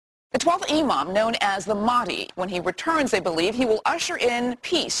The 12th Imam, known as the Mahdi, when he returns, they believe he will usher in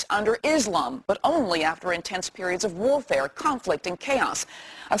peace under Islam, but only after intense periods of warfare, conflict, and chaos.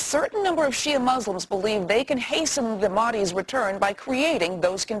 A certain number of Shia Muslims believe they can hasten the Mahdi's return by creating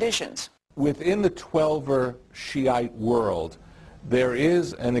those conditions. Within the 12er Shiite world, there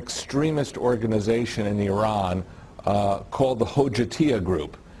is an extremist organization in Iran called the Hojatiya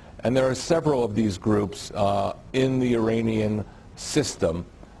group. And there are several of these groups in the Iranian system.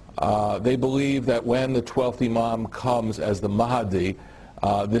 They believe that when the 12th Imam comes as the Mahdi,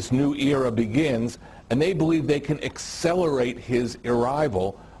 this new era begins, and they believe they can accelerate his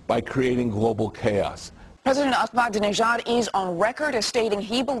arrival by creating global chaos. President Ahmadinejad is on record as stating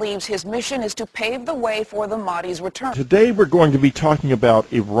he believes his mission is to pave the way for the Mahdi's return. Today we're going to be talking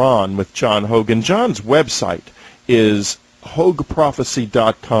about Iran with John Hogan. John's website is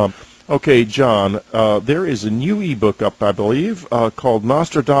hogprophecy.com. Okay, John, there is a new ebook up, I believe, called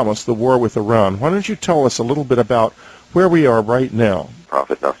Nostradamus, The War with Iran. Why don't you tell us a little bit about where we are right now?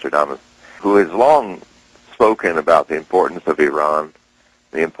 Prophet Nostradamus, who has long spoken about the importance of Iran,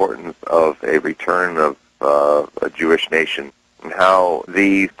 the importance of a return of a Jewish nation, and how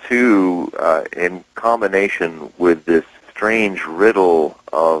these two, in combination with this strange riddle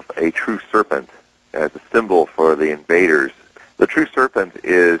of a true serpent as a symbol for the invaders. The true serpent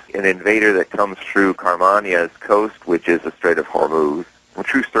is an invader that comes through Karmania's coast, which is the Strait of Hormuz. The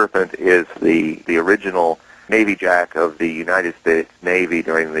true serpent is the original Navy Jack of the United States Navy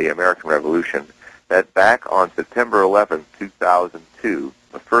during the American Revolution. That back on September 11, 2002,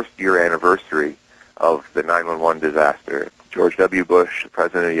 the first-year anniversary of the 9/11 disaster, George W. Bush, the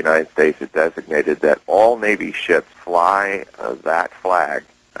President of the United States, had designated that all Navy ships fly that flag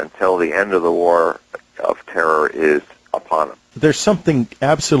until the end of the war of terror is upon them. There's something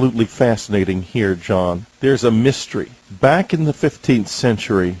absolutely fascinating here, John. There's a mystery. Back in the 15th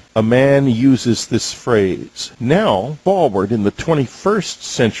century, a man uses this phrase. Now, forward in the 21st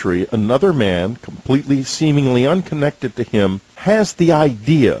century, another man, completely seemingly unconnected to him, has the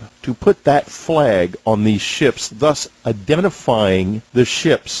idea to put that flag on these ships, thus identifying the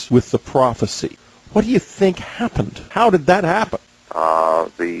ships with the prophecy. What do you think happened? How did that happen?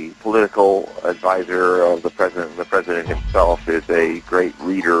 The political advisor of the president himself is a great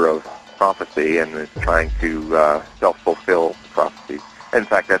reader of prophecy and is trying to self-fulfill prophecy. In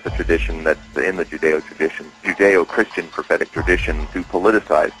fact, that's a tradition that's in the Judeo-Christian prophetic tradition to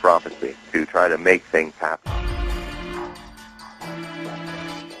politicize prophecy, to try to make things happen.